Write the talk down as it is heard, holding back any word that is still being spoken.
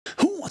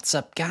What's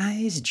up,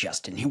 guys?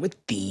 Justin here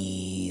with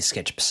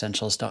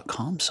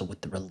TheSketchUpEssentials.com. So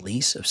with the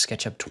release of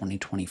SketchUp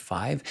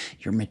 2025,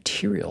 your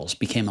materials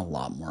became a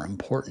lot more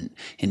important.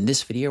 In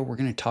this video, we're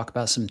going to talk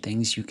about some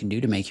things you can do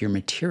to make your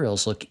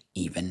materials look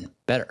even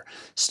better.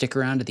 Stick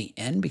around to the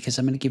end because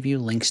I'm going to give you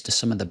links to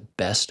some of the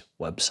best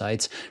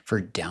websites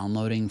for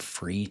downloading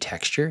free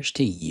textures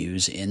to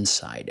use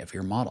inside of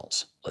your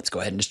models. Let's go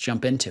ahead and just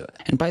jump into it.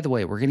 And by the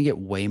way, we're going to get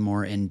way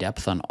more in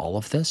depth on all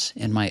of this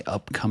in my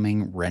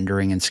upcoming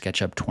Rendering in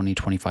SketchUp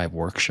 2025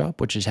 workshop,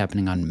 which is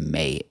happening on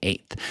May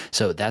 8th.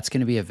 So that's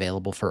going to be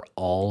available for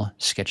all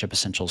SketchUp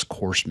Essentials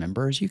course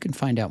members. You can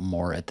find out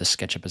more at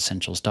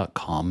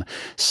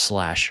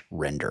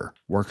TheSketchUpEssentials.com/render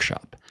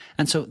workshop.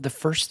 And so the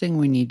first thing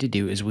we need to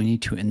do is we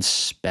need to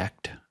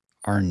inspect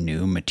our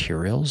new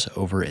materials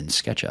over in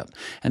SketchUp.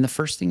 And the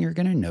first thing you're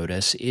going to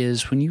notice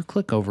is when you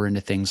click over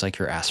into things like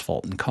your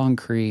asphalt and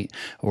concrete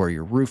or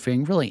your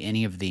roofing, really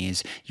any of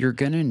these, you're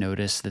going to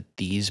notice that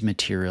these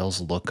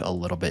materials look a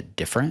little bit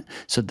different.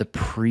 So the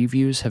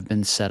previews have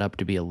been set up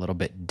to be a little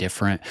bit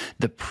different.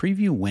 The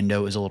preview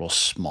window is a little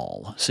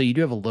small, so you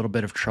do have a little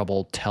bit of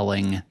trouble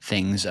telling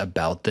things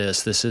about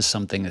this. This is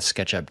something the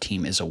SketchUp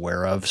team is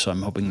aware of, so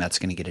I'm hoping that's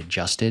going to get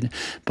adjusted.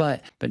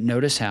 But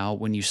notice how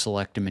when you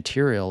select a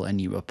material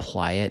and you apply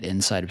it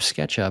inside of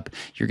SketchUp,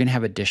 you're going to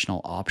have additional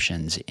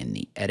options in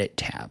the Edit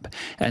tab.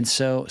 And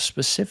so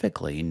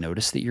specifically,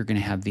 notice that you're going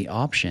to have the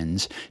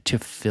options to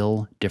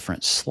fill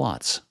different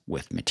slots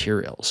with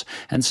materials.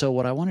 And so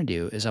what I want to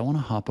do is I want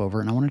to hop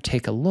over and I want to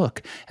take a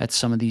look at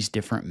some of these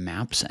different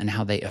maps and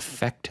how they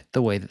affect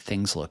the way that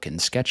things look in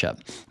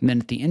SketchUp. And then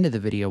at the end of the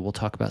video, we'll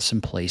talk about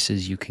some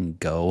places you can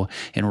go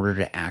in order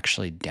to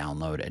actually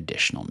download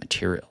additional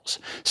materials.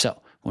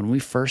 So when we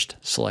first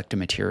select a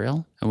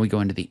material and we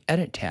go into the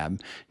Edit tab,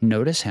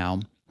 notice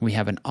how we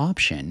have an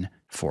option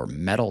for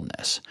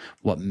Metalness.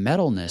 What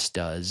Metalness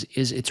does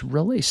is it's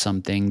really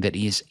something that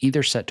is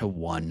either set to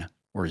 1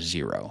 or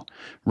 0,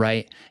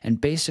 right?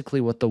 And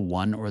basically what the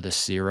 1 or the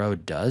 0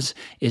 does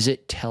is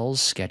it tells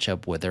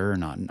SketchUp whether or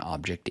not an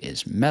object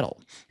is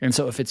metal. And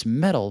so if it's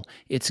metal,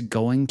 it's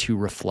going to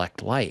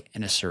reflect light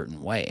in a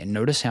certain way. And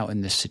notice how in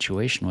this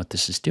situation, what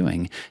this is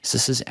doing is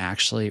this is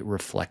actually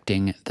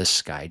reflecting the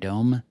sky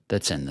dome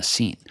that's in the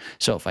scene.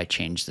 So if I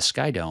change the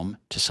sky dome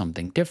to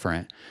something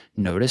different,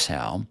 notice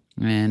how,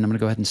 and I'm going to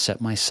go ahead and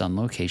set my sun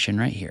location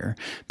right here,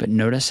 but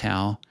notice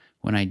how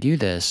when I do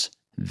this,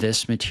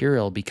 this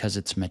material, because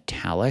it's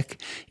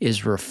metallic,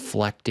 is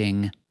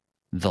reflecting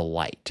the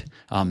light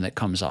that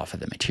comes off of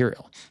the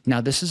material. Now,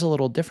 this is a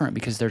little different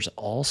because there's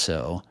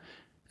also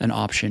an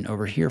option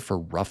over here for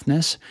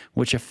roughness,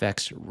 which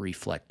affects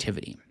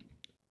reflectivity.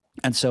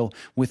 And so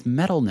with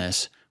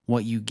Metalness,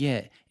 what you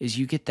get is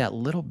you get that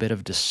little bit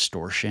of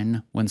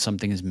distortion when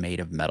something is made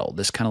of metal,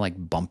 this kind of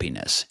like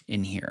bumpiness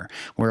in here,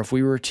 where if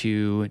we were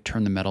to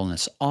turn the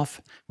Metalness off,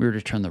 we were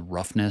to turn the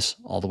roughness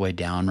all the way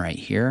down right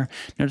here,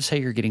 notice how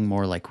you're getting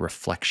more like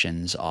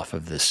reflections off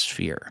of this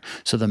sphere.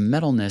 So the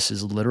Metalness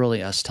is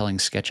literally us telling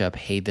SketchUp,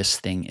 hey, this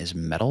thing is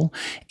metal,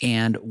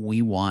 and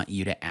we want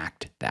you to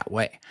act that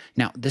way.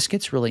 Now, this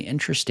gets really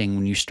interesting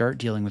when you start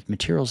dealing with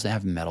materials that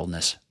have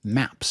Metalness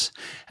maps.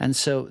 And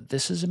so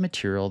this is a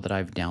material that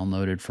I've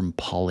downloaded from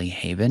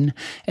Polyhaven,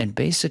 and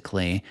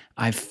basically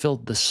I've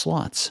filled the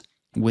slots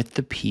with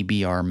the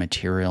PBR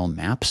material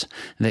maps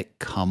that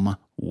come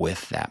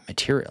with that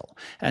material.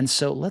 And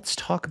so let's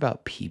talk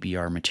about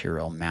PBR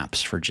material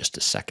maps for just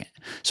a second.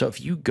 So if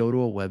you go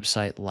to a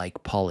website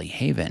like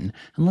Polyhaven,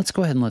 and let's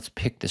go ahead and let's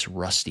pick this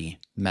rusty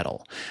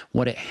metal.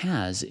 What it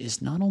has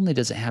is not only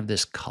does it have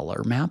this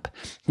color map,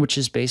 which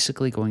is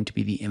basically going to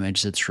be the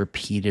image that's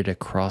repeated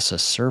across a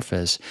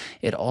surface,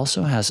 it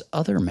also has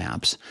other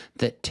maps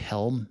that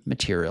tell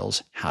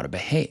materials how to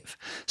behave.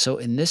 So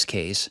in this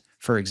case,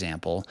 for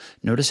example,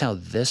 notice how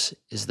this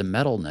is the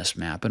Metalness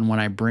map, and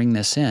when I bring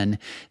this in,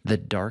 the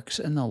darks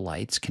and the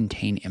lights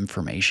contain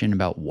information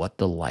about what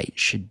the light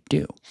should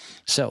do.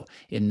 So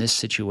in this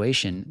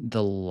situation,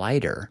 the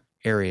lighter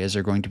areas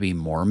are going to be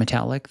more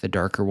metallic, the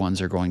darker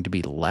ones are going to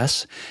be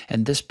less,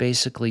 and this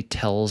basically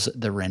tells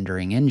the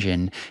rendering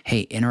engine,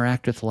 hey,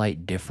 interact with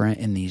light different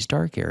in these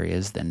dark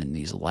areas than in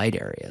these light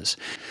areas.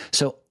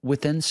 So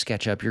within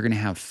SketchUp, you're going to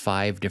have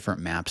 5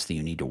 different maps that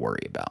you need to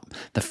worry about.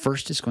 The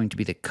first is going to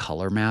be the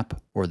color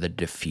map or the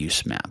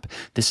diffuse map.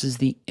 This is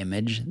the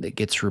image that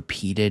gets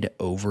repeated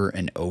over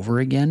and over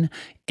again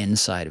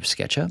inside of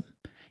SketchUp.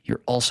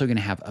 You're also going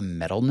to have a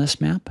Metalness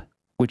map,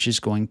 which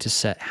is going to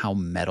set how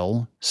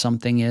metal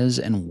something is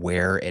and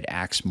where it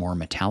acts more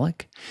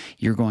metallic.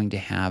 You're going to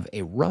have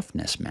a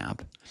roughness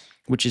map,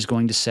 which is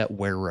going to set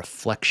where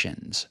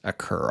reflections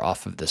occur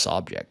off of this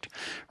object,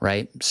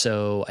 right?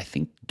 So I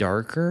think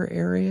darker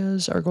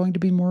areas are going to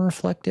be more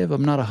reflective.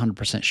 I'm not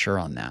 100% sure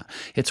on that.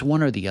 It's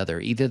one or the other.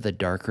 Either the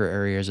darker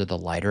areas or the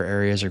lighter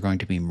areas are going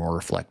to be more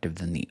reflective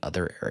than the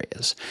other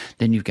areas.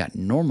 Then you've got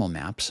normal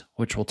maps,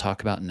 which we'll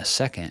talk about in a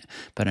second,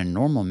 but a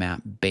normal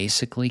map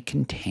basically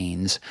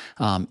contains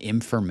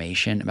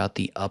information about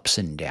the ups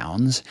and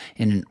downs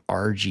in an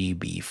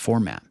RGB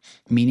format,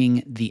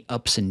 meaning the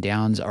ups and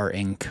downs are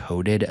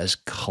encoded as has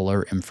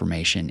color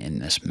information in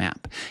this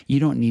map. You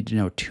don't need to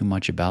know too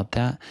much about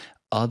that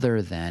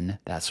other than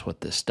that's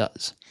what this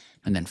does.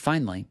 And then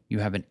finally, you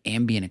have an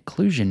ambient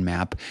occlusion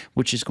map,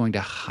 which is going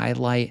to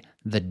highlight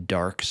the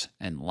darks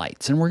and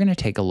lights. And we're going to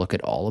take a look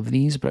at all of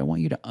these, but I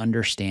want you to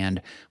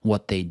understand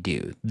what they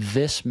do.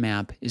 This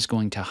map is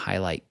going to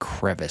highlight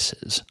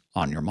crevices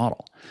on your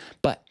model.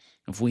 But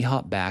if we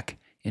hop back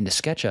into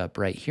SketchUp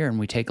right here and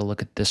we take a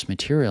look at this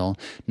material,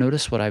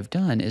 notice what I've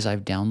done is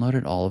I've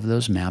downloaded all of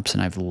those maps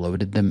and I've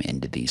loaded them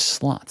into these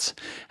slots.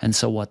 And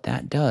so what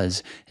that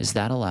does is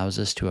that allows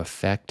us to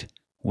affect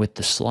with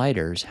the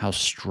sliders how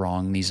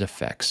strong these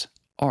effects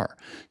are.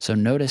 So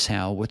notice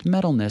how with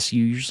metalness,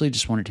 you usually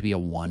just want it to be a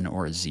 1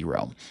 or a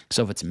 0.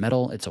 So if it's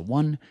metal, it's a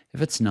 1.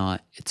 If it's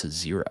not, it's a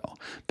 0.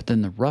 But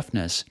then the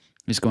roughness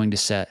is going to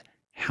set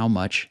how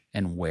much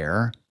and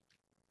where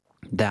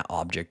that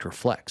object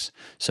reflects.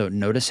 So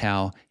notice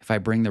how if I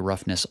bring the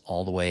roughness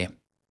all the way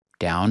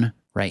down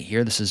right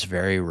here, this is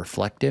very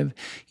reflective.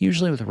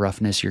 Usually with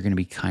roughness, you're going to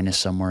be kind of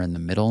somewhere in the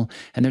middle.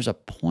 And there's a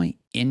point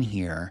in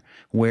here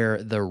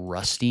where the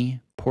rusty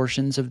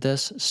portions of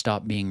this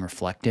stop being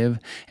reflective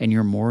and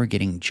you're more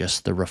getting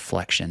just the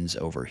reflections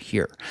over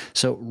here.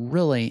 So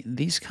really,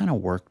 these kind of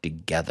work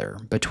together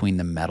between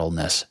the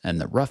metalness and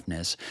the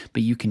roughness,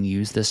 but you can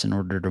use this in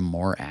order to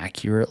more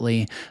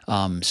accurately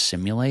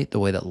simulate the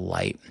way that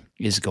light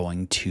is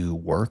going to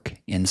work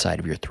inside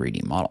of your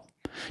 3D model.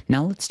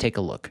 Now let's take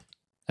a look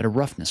at a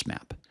roughness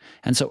map.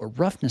 And so a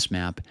roughness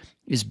map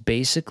is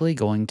basically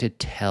going to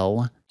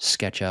tell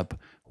SketchUp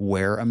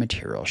where a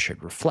material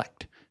should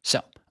reflect. So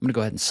I'm going to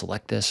go ahead and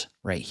select this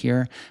right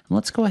here. And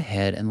let's go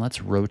ahead and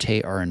let's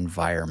rotate our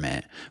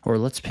environment, or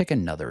let's pick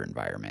another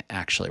environment.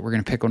 Actually, we're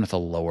going to pick one with a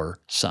lower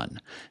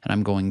sun. And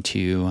I'm going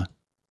to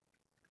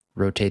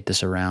rotate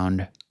this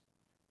around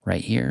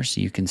right here so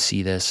you can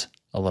see this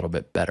a little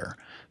bit better.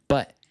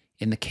 But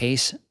in the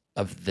case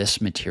of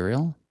this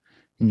material,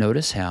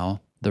 notice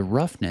how the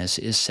roughness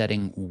is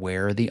setting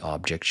where the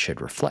object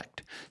should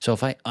reflect. So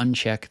if I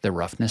uncheck the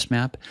roughness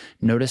map,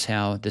 notice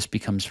how this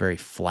becomes very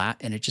flat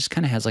and it just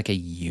kind of has like a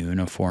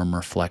uniform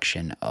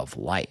reflection of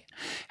light.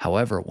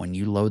 However, when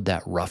you load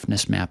that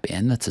roughness map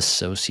in that's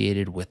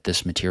associated with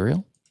this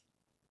material,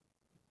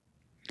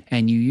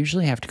 and you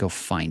usually have to go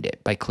find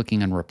it by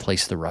clicking on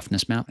replace the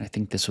roughness map. I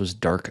think this was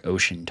dark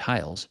ocean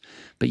tiles,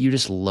 but you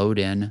just load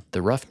in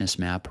the roughness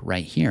map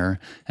right here.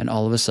 And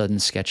all of a sudden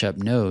SketchUp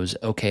knows,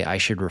 okay, I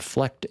should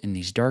reflect in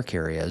these dark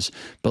areas,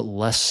 but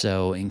less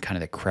so in kind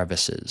of the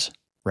crevices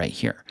right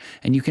here.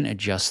 And you can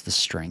adjust the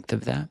strength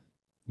of that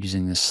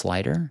using this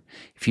slider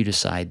if you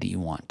decide that you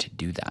want to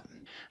do that.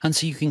 And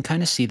so you can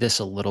kind of see this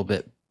a little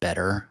bit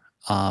better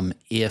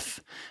if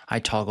I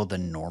toggle the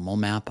normal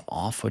map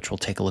off, which we'll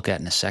take a look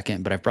at in a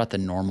second, but I've brought the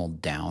normal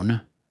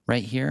down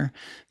right here.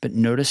 But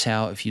notice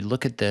how if you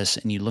look at this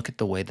and you look at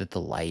the way that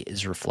the light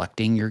is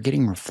reflecting, you're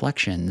getting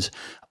reflections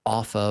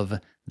off of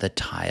the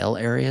tile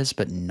areas,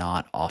 but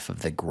not off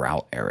of the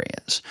grout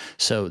areas.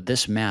 So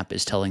this map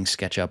is telling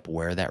SketchUp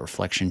where that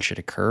reflection should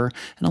occur.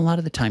 And a lot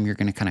of the time you're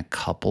going to kind of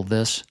couple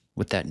this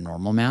with that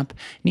normal map. And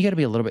you got to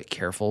be a little bit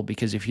careful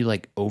because if you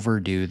like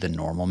overdo the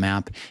normal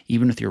map,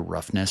 even with your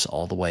roughness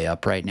all the way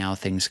up right now,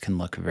 things can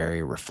look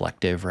very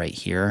reflective right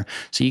here.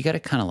 So you got to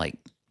kind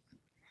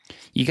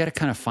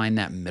of find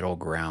that middle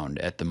ground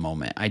at the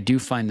moment. I do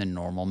find the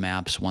normal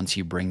maps, once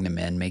you bring them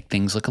in, make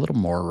things look a little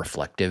more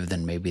reflective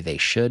than maybe they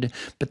should,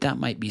 but that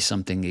might be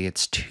something that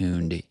gets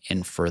tuned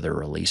in further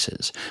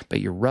releases.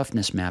 But your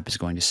roughness map is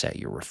going to set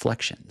your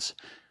reflections.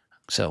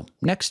 So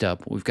next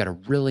up, we've got a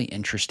really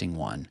interesting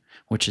one,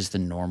 which is the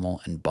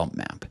normal and bump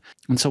map.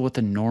 And so what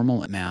the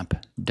normal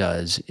map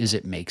does is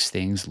it makes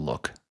things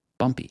look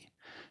bumpy.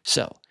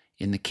 So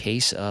in the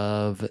case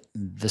of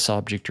this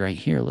object right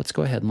here, let's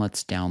go ahead and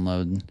let's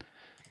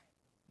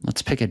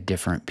pick a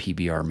different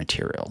PBR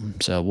material.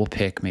 So we'll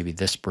pick maybe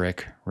this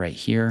brick right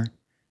here,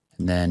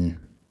 and then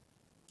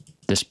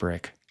this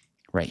brick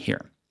right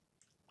here.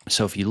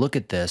 So if you look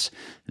at this,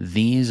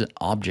 these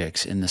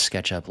objects in the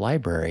SketchUp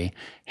library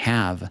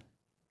have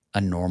a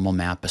normal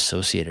map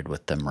associated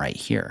with them right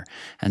here.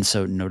 And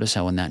so notice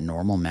how when that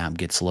normal map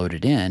gets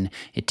loaded in,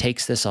 it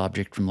takes this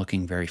object from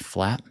looking very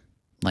flat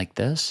like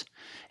this,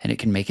 and it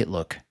can make it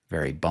look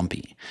very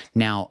bumpy.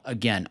 Now,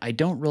 again, I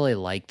don't really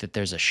like that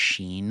there's a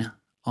sheen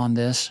on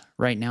this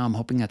right now. I'm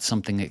hoping that's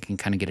something that can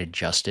kind of get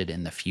adjusted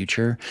in the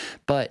future.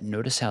 But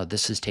notice how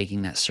this is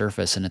taking that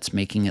surface and it's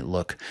making it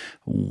look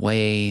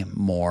way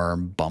more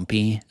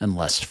bumpy and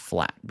less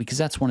flat, because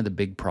that's one of the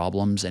big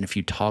problems. And if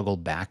you toggle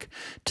back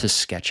to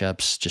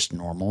SketchUp's just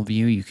normal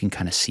view, you can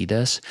kind of see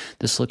this.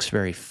 This looks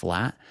very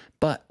flat.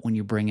 But when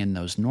you bring in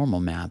those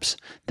normal maps,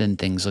 then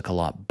things look a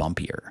lot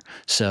bumpier.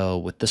 So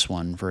with this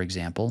one, for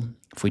example,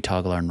 if we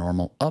toggle our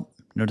normal up,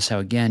 notice how,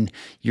 again,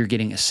 you're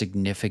getting a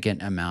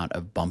significant amount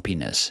of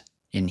bumpiness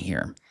in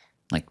here,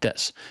 like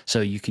this.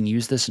 So you can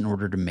use this in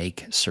order to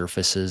make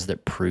surfaces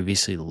that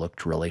previously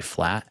looked really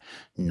flat,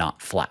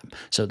 not flat.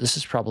 So this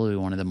is probably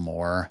one of the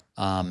more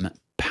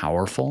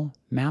powerful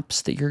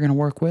maps that you're going to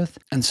work with.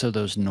 And so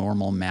those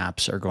normal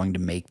maps are going to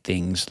make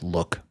things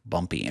look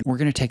bumpy. And we're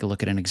going to take a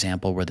look at an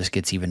example where this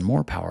gets even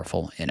more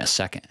powerful in a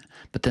second.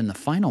 But then the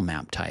final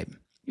map type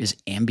is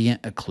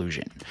ambient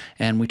occlusion.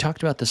 And we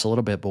talked about this a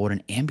little bit, but what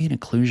an ambient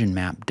occlusion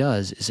map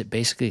does is it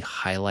basically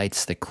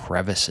highlights the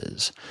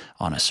crevices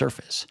on a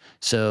surface.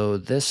 So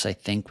this, I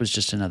think, was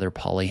just another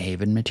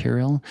polyhaven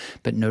material,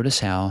 but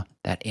notice how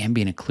that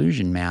ambient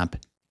occlusion map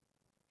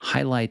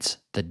highlights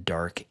the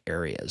dark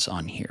areas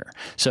on here.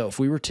 So if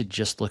we were to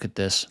just look at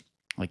this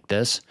like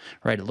this,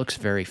 right, it looks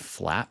very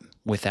flat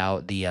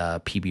without the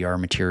PBR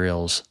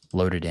materials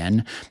loaded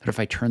in. But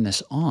if I turn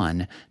this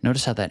on,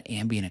 notice how that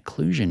ambient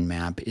occlusion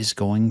map is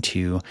going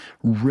to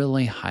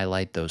really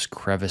highlight those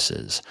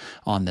crevices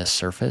on this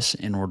surface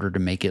in order to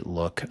make it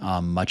look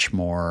much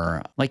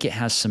more like it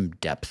has some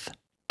depth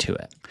to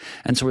it.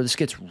 And so where this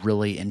gets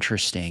really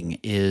interesting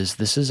is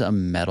this is a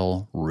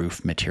metal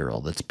roof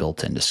material that's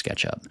built into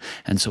SketchUp.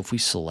 And so if we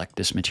select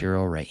this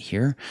material right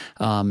here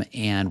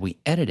and we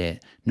edit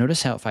it,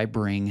 notice how if I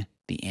bring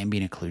the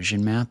ambient occlusion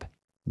map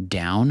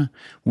down,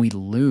 we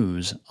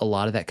lose a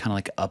lot of that kind of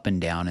like up and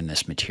down in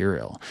this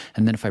material.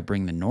 And then if I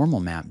bring the normal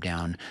map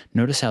down,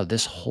 notice how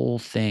this whole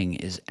thing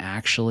is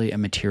actually a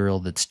material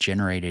that's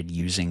generated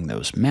using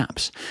those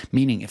maps.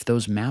 Meaning if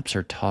those maps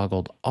are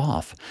toggled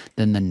off,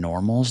 then the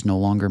normals no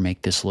longer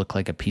make this look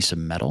like a piece of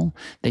metal.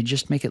 They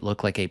just make it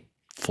look like a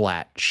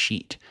flat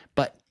sheet.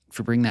 But if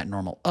we bring that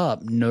normal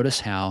up, notice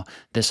how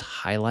this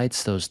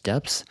highlights those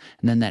depths,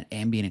 and then that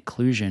ambient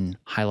occlusion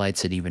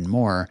highlights it even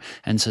more.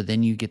 And so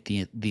then you get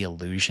the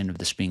illusion of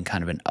this being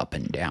kind of an up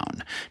and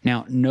down.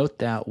 Now, note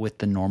that with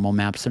the normal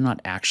maps, they're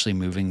not actually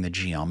moving the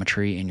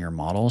geometry in your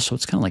model. So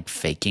it's kind of like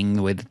faking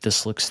the way that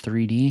this looks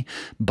 3D,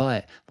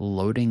 but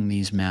loading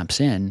these maps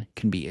in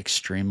can be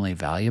extremely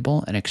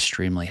valuable and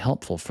extremely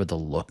helpful for the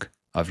look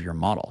of your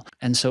model.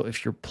 And so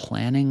if you're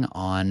planning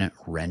on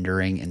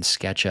rendering in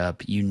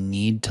SketchUp, you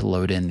need to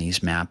load in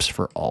these maps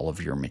for all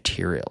of your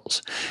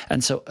materials.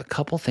 And so a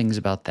couple things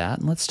about that,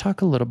 and let's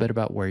talk a little bit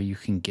about where you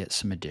can get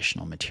some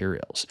additional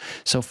materials.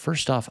 So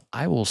first off,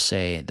 I will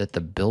say that the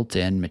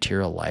built-in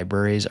material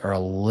libraries are a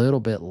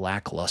little bit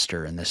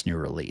lackluster in this new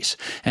release.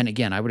 And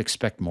again, I would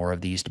expect more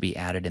of these to be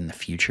added in the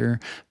future,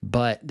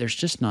 but there's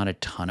just not a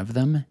ton of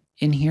them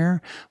in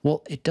here.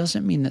 Well, it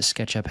doesn't mean that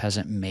SketchUp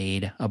hasn't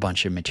made a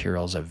bunch of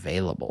materials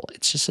available.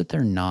 It's just that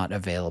they're not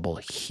available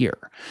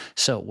here.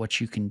 So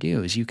what you can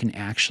do is you can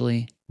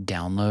actually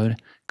download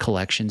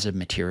collections of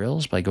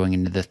materials by going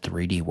into the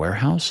 3D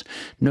warehouse.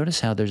 Notice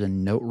how there's a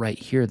note right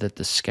here that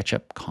the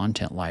SketchUp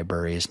content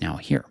library is now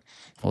here.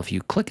 Well, if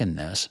you click in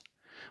this,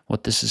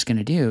 what this is going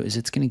to do is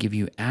it's going to give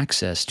you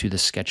access to the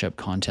SketchUp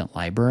content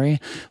library.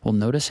 Well,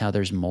 notice how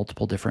there's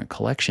multiple different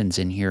collections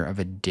in here of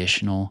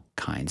additional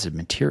kinds of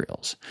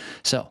materials.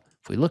 So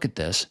if we look at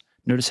this,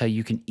 notice how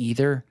you can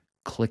either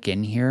click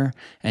in here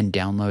and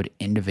download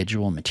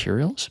individual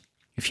materials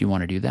if you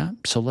want to do that.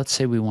 So let's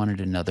say we wanted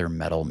another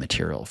metal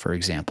material, for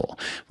example.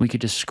 We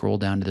could just scroll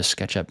down to the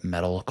SketchUp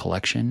metal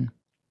collection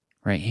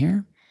right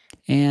here,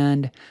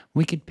 and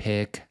we could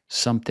pick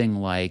something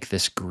like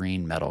this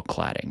green metal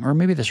cladding, or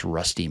maybe this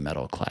rusty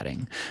metal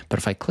cladding. But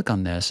if I click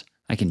on this,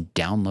 I can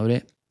download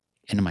it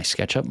into my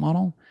SketchUp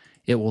model.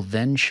 It will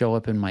then show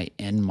up in my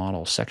in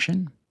model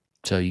section.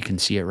 So you can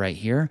see it right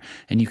here,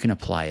 and you can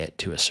apply it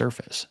to a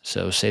surface.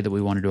 So say that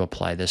we wanted to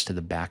apply this to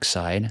the back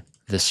side of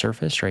this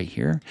surface right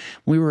here.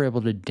 We were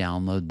able to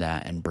download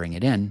that and bring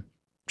it in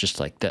just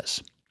like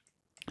this.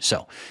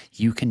 So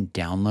you can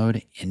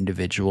download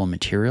individual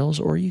materials,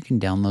 or you can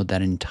download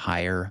that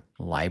entire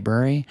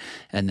library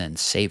and then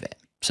save it.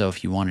 So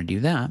if you want to do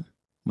that,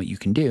 what you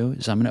can do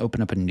is I'm going to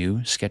open up a new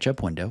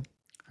SketchUp window.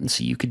 And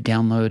so you could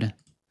download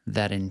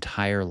that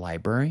entire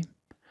library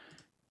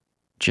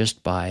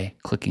just by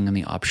clicking on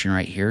the option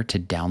right here to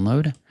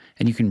download,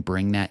 and you can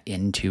bring that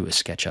into a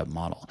SketchUp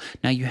model.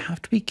 Now you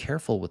have to be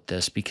careful with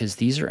this because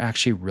these are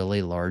actually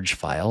really large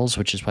files,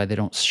 which is why they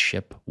don't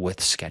ship with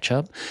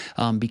SketchUp.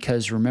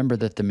 Because remember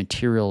that the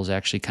materials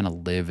actually kind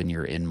of live in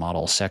your in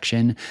model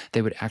section.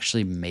 They would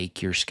actually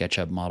make your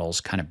SketchUp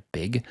models kind of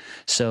big.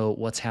 So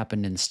what's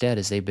happened instead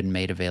is they've been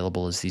made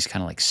available as these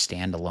kind of like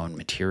standalone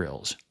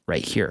materials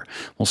right here.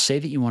 Well, say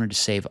that you wanted to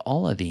save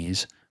all of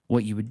these.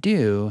 What you would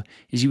do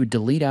is you would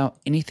delete out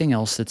anything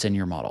else that's in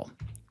your model,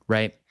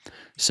 right?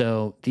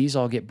 So these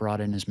all get brought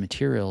in as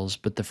materials,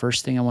 but the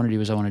first thing I want to do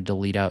is I want to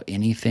delete out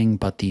anything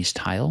but these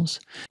tiles.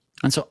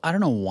 And so I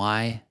don't know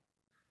why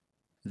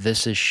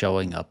this is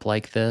showing up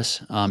like this.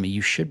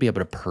 You should be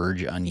able to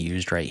purge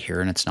unused right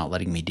here, and it's not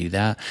letting me do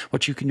that.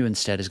 What you can do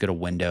instead is go to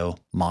Window,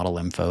 Model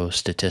Info,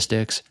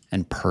 Statistics,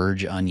 and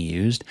purge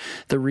unused.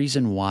 The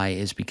reason why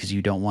is because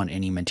you don't want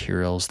any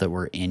materials that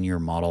were in your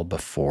model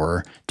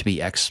before to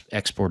be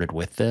exported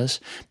with this.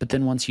 But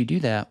then once you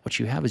do that, what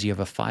you have is you have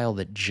a file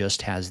that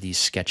just has these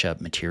SketchUp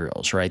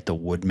materials, right? The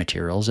wood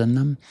materials in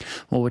them.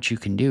 Well, what you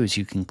can do is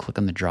you can click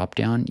on the drop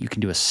down. You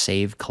can do a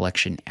Save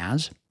Collection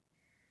As.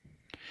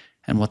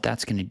 And what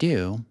that's going to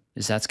do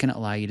is that's going to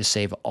allow you to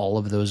save all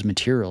of those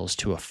materials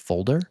to a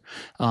folder.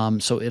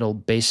 So it'll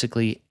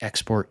basically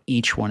export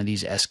each one of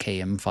these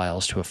SKM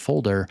files to a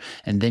folder,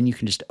 and then you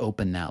can just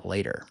open that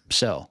later.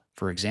 So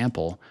for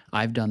example,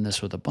 I've done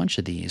this with a bunch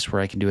of these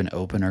where I can do an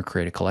open or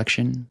create a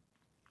collection.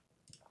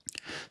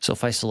 So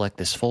if I select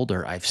this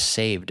folder, I've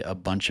saved a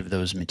bunch of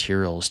those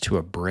materials to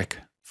a brick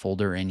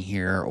folder in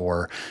here,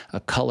 or a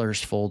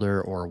colors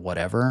folder, or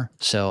whatever.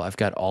 So I've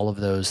got all of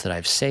those that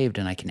I've saved,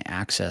 and I can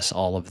access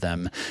all of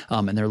them,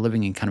 and they're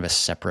living in kind of a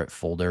separate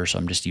folder. So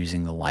I'm just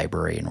using the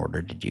library in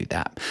order to do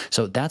that.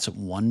 So that's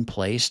one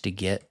place to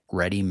get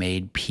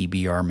ready-made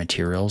PBR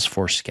materials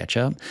for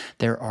SketchUp.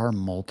 There are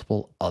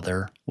multiple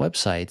other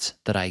websites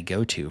that I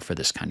go to for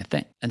this kind of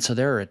thing. And so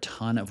there are a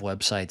ton of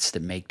websites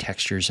that make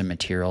textures and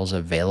materials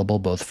available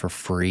both for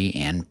free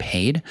and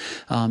paid.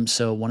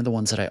 So one of the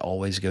ones that I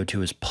always go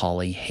to is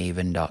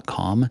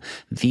polyhaven.com.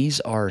 These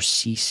are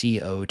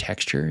CCO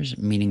textures,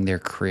 meaning they're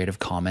Creative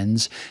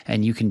Commons,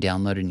 and you can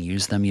download and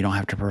use them. You don't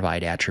have to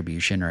provide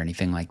attribution or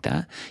anything like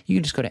that. You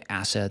can just go to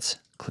Assets,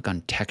 click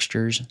on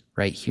Textures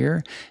right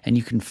here, and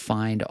you can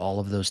find all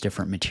of those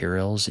different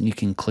materials, and you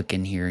can click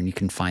in here and you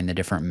can find the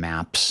different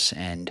maps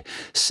and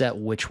set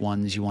which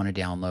ones you want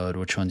to download,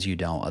 which ones you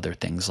don't, other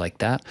things like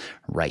that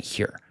right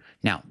here.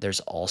 Now, there's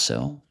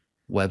also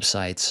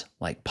websites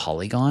like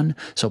Polygon.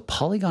 So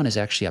Polygon is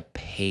actually a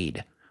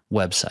paid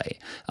website,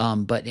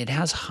 but it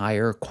has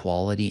higher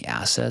quality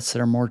assets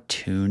that are more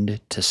tuned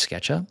to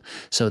SketchUp.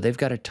 So they've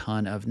got a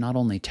ton of not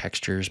only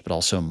textures, but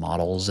also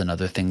models and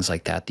other things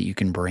like that that you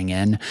can bring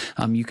in.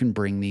 You can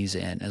bring these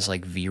in as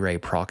like V-Ray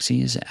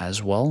proxies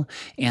as well.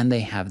 And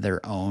they have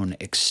their own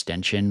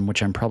extension,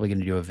 which I'm probably going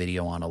to do a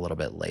video on a little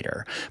bit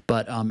later.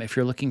 But if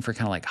you're looking for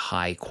kind of like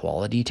high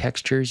quality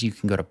textures, you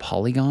can go to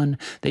Polygon.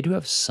 They do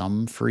have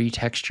some free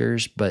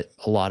textures, but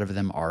a lot of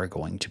them are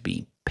going to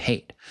be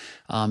paid.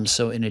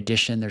 So in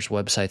addition, there's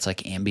websites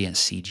like Ambient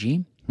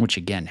CG, which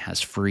again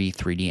has free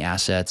 3D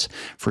assets,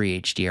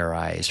 free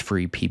HDRIs,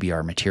 free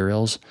PBR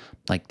materials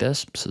like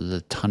this. So there's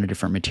a ton of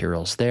different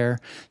materials there.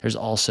 There's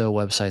also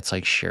websites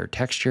like Share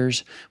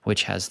Textures,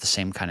 which has the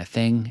same kind of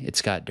thing.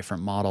 It's got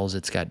different models,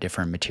 it's got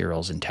different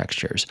materials and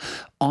textures.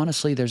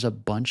 Honestly, there's a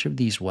bunch of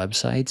these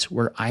websites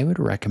where I would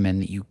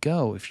recommend that you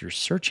go if you're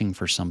searching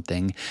for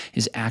something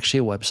is actually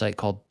a website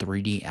called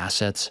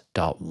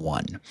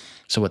 3dassets.one.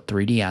 So what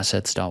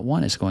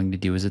 3dassets.one is going to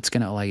do is it's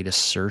going to allow you to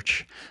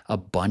search a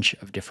bunch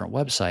of different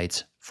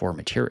websites for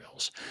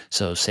materials.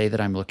 So say that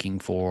I'm looking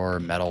for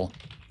metal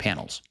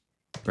panels,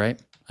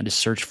 right? I just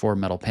search for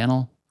metal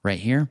panel right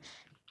here.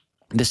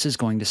 This is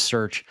going to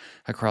search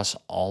across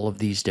all of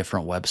these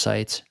different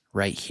websites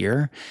right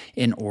here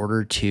in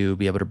order to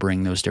be able to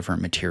bring those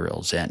different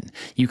materials in.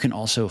 You can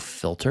also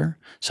filter,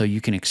 so you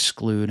can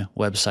exclude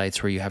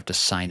websites where you have to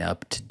sign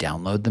up to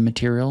download the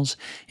materials.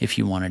 If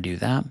you want to do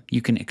that,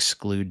 you can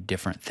exclude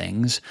different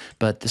things,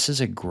 but this is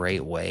a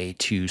great way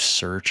to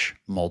search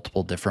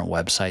multiple different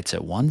websites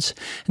at once.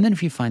 And then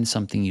if you find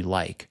something you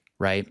like,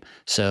 right?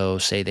 So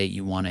say that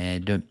you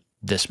wanted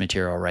this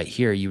material right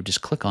here, you would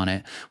just click on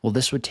it. Well,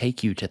 this would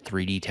take you to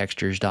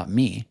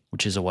 3dtextures.me,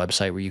 which is a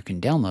website where you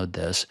can download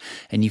this,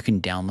 and you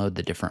can download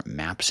the different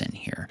maps in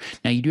here.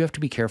 Now, you do have to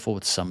be careful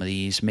with some of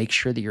these. Make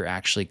sure that you're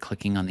actually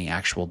clicking on the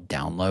actual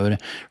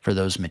download for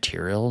those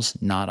materials,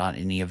 not on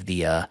any of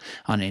the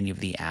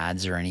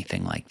ads or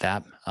anything like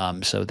that.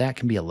 So that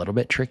can be a little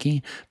bit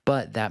tricky,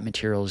 but that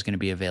material is going to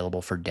be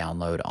available for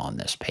download on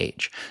this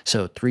page.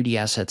 So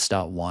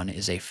 3dassets.one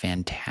is a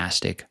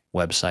fantastic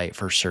website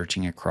for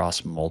searching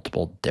across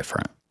multiple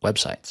different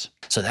websites.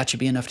 So that should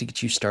be enough to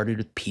get you started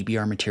with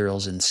PBR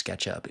materials in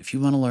SketchUp. If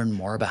you want to learn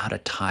more about how to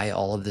tie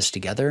all of this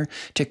together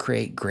to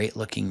create great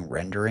looking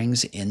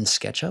renderings in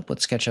SketchUp with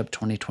SketchUp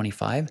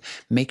 2025,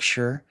 make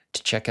sure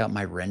to check out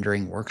my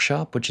rendering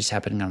workshop, which is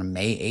happening on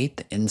May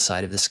 8th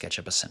inside of the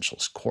SketchUp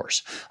Essentials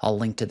course. I'll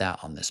link to that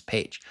on this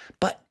page.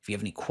 But if you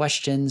have any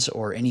questions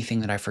or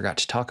anything that I forgot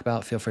to talk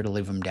about, feel free to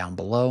leave them down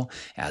below.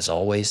 As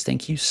always,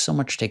 thank you so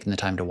much for taking the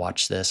time to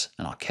watch this,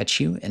 and I'll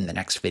catch you in the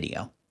next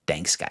video.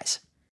 Thanks, guys.